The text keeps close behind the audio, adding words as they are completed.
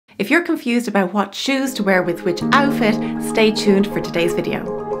If you're confused about what shoes to wear with which outfit, stay tuned for today's video.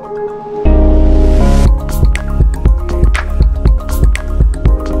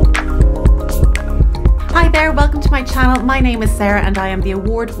 Hi there, welcome to my channel. My name is Sarah and I am the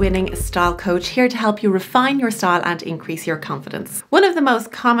award-winning style coach here to help you refine your style and increase your confidence. One of the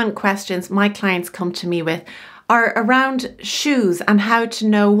most common questions my clients come to me with are around shoes and how to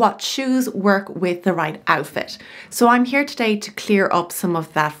know what shoes work with the right outfit. So I'm here today to clear up some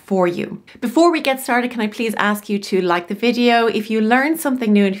of that for you. Before we get started, can I please ask you to like the video if you learned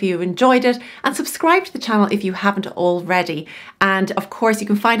something new and if you enjoyed it, and subscribe to the channel if you haven't already. And of course, you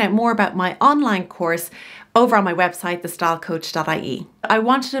can find out more about my online course over on my website, thestylecoach.ie. I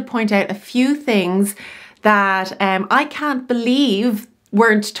wanted to point out a few things that I can't believe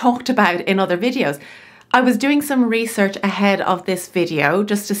weren't talked about in other videos. I was doing some research ahead of this video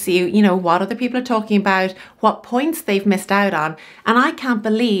just to see, what other people are talking about, what points they've missed out on. And I can't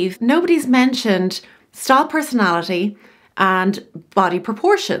believe nobody's mentioned style personality and body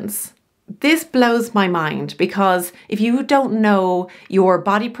proportions. This blows my mind because if you don't know your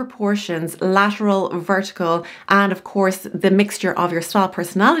body proportions, lateral, vertical, and of course the mixture of your style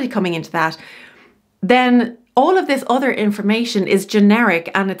personality coming into that, then all of this other information is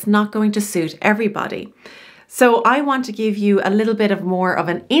generic and it's not going to suit everybody. So I want to give you a little bit of more of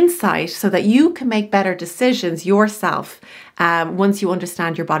an insight so that you can make better decisions yourself once you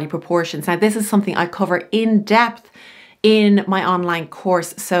understand your body proportions. Now, this is something I cover in depth in my online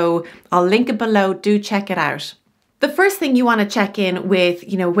course, so I'll link it below. Do check it out. The first thing you want to check in with,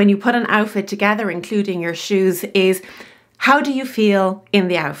 when you put an outfit together, including your shoes, is how do you feel in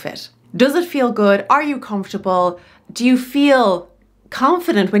the outfit? Does it feel good? Are you comfortable? Do you feel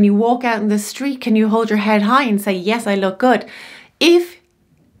confident when you walk out in the street? Can you hold your head high and say, yes, I look good? If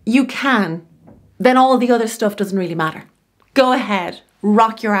you can, then all the other stuff doesn't really matter. Go ahead,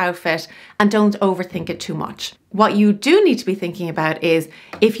 rock your outfit and don't overthink it too much. What you do need to be thinking about is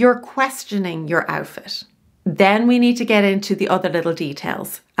if you're questioning your outfit, then we need to get into the other little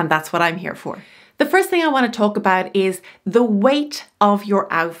details, and that's what I'm here for. The first thing I want to talk about is the weight of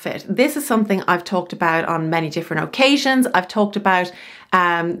your outfit. This is something I've talked about on many different occasions. I've talked about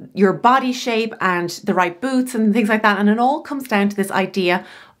your body shape and the right boots and things like that. And it all comes down to this idea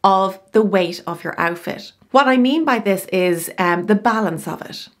of the weight of your outfit. What I mean by this is the balance of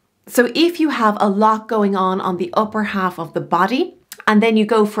it. So if you have a lot going on the upper half of the body, and then you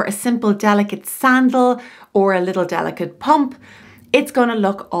go for a simple delicate sandal or a little delicate pump, it's going to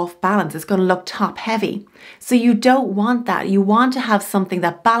look off balance. It's going to look top heavy. So you don't want that. You want to have something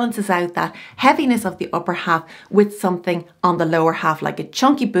that balances out that heaviness of the upper half with something on the lower half, like a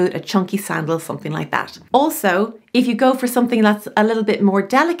chunky boot, a chunky sandal, something like that. Also, if you go for something that's a little bit more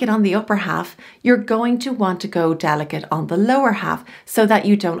delicate on the upper half, you're going to want to go delicate on the lower half so that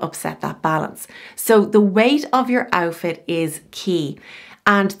you don't upset that balance. So the weight of your outfit is key.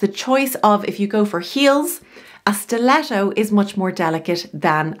 And the choice of, if you go for heels, a stiletto is much more delicate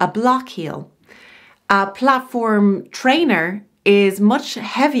than a block heel. A platform trainer is much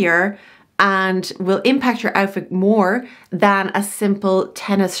heavier and will impact your outfit more than a simple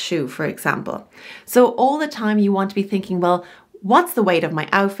tennis shoe, for example. So all the time you want to be thinking, well, what's the weight of my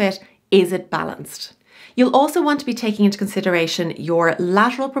outfit? Is it balanced? You'll also want to be taking into consideration your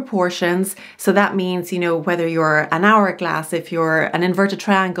lateral proportions. So that means, whether you're an hourglass, if you're an inverted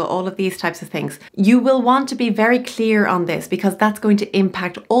triangle, all of these types of things. You will want to be very clear on this because that's going to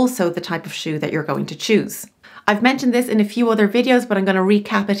impact also the type of shoe that you're going to choose. I've mentioned this in a few other videos, but I'm going to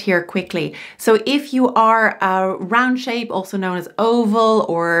recap it here quickly. So if you are a round shape, also known as oval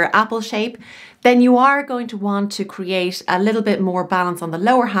or apple shape, then you are going to want to create a little bit more balance on the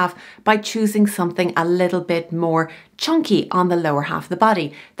lower half by choosing something a little bit more chunky on the lower half of the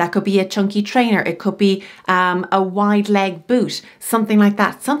body. That could be a chunky trainer. It could be a wide leg boot, something like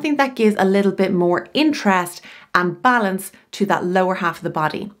that. Something that gives a little bit more interest and balance to that lower half of the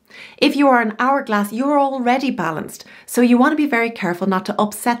body. If you are an hourglass, you're already balanced. So you want to be very careful not to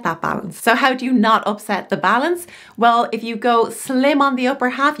upset that balance. So how do you not upset the balance? Well, if you go slim on the upper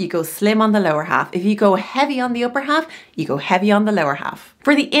half, you go slim on the lower half. If you go heavy on the upper half, you go heavy on the lower half.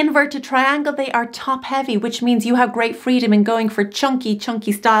 For the inverted triangle, they are top heavy, which means you have great freedom in going for chunky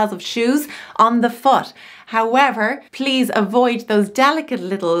styles of shoes on the foot. However, please avoid those delicate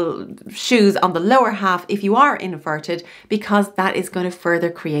little shoes on the lower half if you are inverted, because that is going to further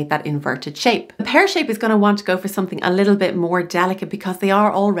create that inverted shape. The pear shape is going to want to go for something a little bit more delicate because they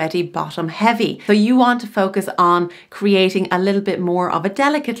are already bottom heavy. So you want to focus on creating a little bit more of a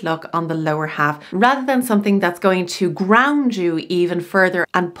delicate look on the lower half, rather than something that's going to ground you even further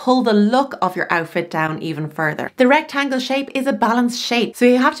and pull the look of your outfit down even further. The rectangle shape is a balanced shape, so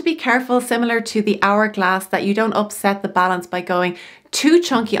you have to be careful, similar to the hourglass, that you don't upset the balance by going too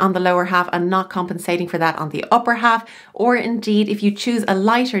chunky on the lower half and not compensating for that on the upper half, or indeed if you choose a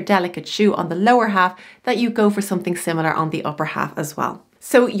lighter delicate shoe on the lower half, that you go for something similar on the upper half as well.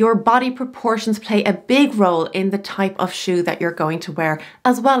 So your body proportions play a big role in the type of shoe that you're going to wear,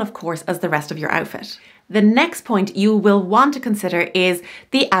 as well of course as the rest of your outfit. The next point you will want to consider is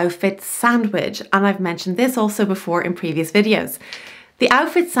the outfit sandwich, and I've mentioned this also before in previous videos. The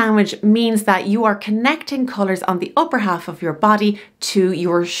outfit sandwich means that you are connecting colours on the upper half of your body to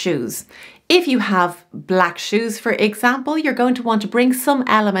your shoes. If you have black shoes, for example, you're going to want to bring some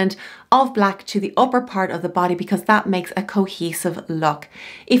element of black to the upper part of the body because that makes a cohesive look.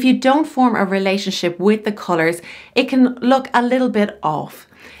 If you don't form a relationship with the colours, it can look a little bit off.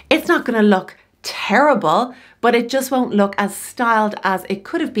 It's not going to look terrible, but it just won't look as styled as it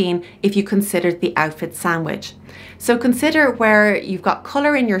could have been if you considered the outfit sandwich. So consider where you've got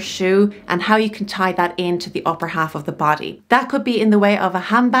colour in your shoe and how you can tie that into the upper half of the body. That could be in the way of a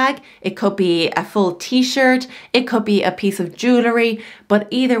handbag, it could be a full t-shirt, it could be a piece of jewellery, but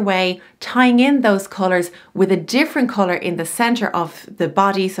either way, tying in those colours with a different colour in the centre of the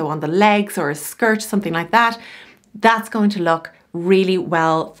body, so on the legs or a skirt, something like that, that's going to look really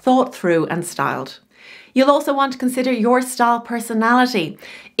well thought through and styled. You'll also want to consider your style personality.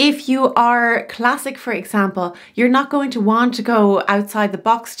 If you are classic, for example, you're not going to want to go outside the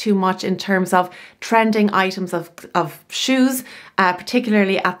box too much in terms of trending items of shoes.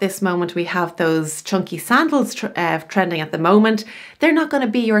 Particularly at this moment, we have those chunky sandals trending at the moment. They're not going to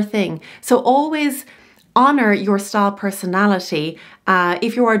be your thing. So always honor your style personality.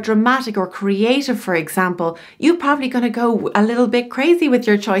 If you are dramatic or creative, for example, you're probably going to go a little bit crazy with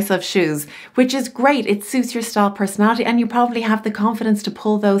your choice of shoes, which is great. It suits your style personality and you probably have the confidence to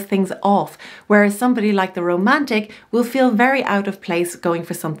pull those things off. Whereas somebody like the romantic will feel very out of place going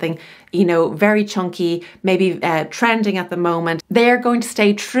for something, you know, very chunky, maybe trending at the moment. They're going to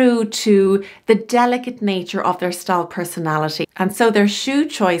stay true to the delicate nature of their style personality. And so their shoe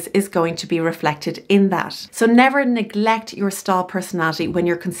choice is going to be reflected in that. So never neglect your style personality when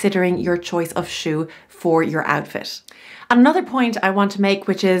you're considering your choice of shoe for your outfit. Another point I want to make,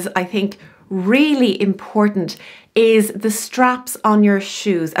 which is I think really important, is the straps on your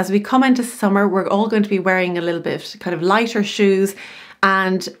shoes. As we come into summer, we're all going to be wearing a little bit kind of lighter shoes,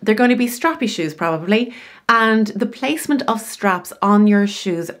 and they're going to be strappy shoes probably. And the placement of straps on your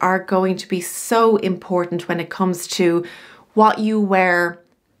shoes are going to be so important when it comes to what you wear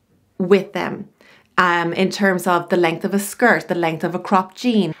with them. In terms of the length of a skirt, the length of a cropped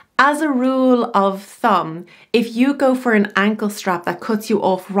jean. As a rule of thumb, if you go for an ankle strap that cuts you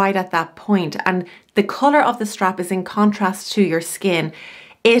off right at that point and the colour of the strap is in contrast to your skin,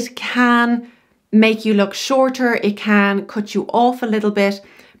 it can make you look shorter, it can cut you off a little bit,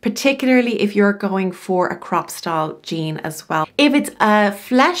 particularly if you're going for a crop style jean as well. If it's a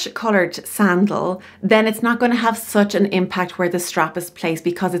flesh coloured sandal, then it's not going to have such an impact where the strap is placed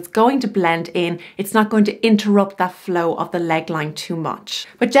because it's going to blend in. It's not going to interrupt that flow of the leg line too much.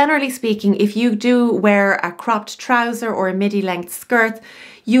 But generally speaking, if you do wear a cropped trouser or a midi length skirt,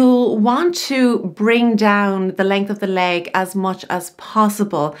 you'll want to bring down the length of the leg as much as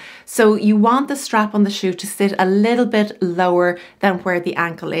possible. So you want the strap on the shoe to sit a little bit lower than where the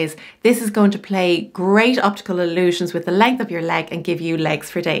ankle is. This is going to play great optical illusions with the length of your leg and give you legs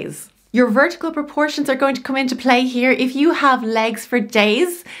for days. Your vertical proportions are going to come into play here. If you have legs for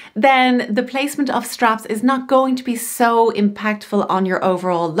days, then the placement of straps is not going to be so impactful on your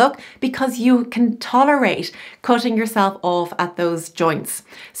overall look because you can tolerate cutting yourself off at those joints.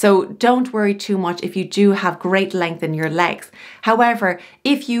 So don't worry too much if you do have great length in your legs. However,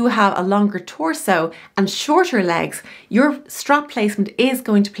 if you have a longer torso and shorter legs, your strap placement is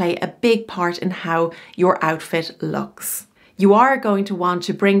going to play a big part in how your outfit looks. You are going to want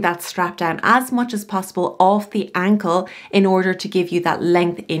to bring that strap down as much as possible off the ankle in order to give you that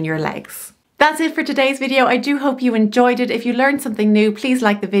length in your legs. That's it for today's video. I do hope you enjoyed it. If you learned something new, please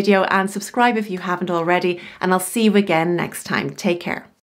like the video and subscribe if you haven't already, and I'll see you again next time. Take care.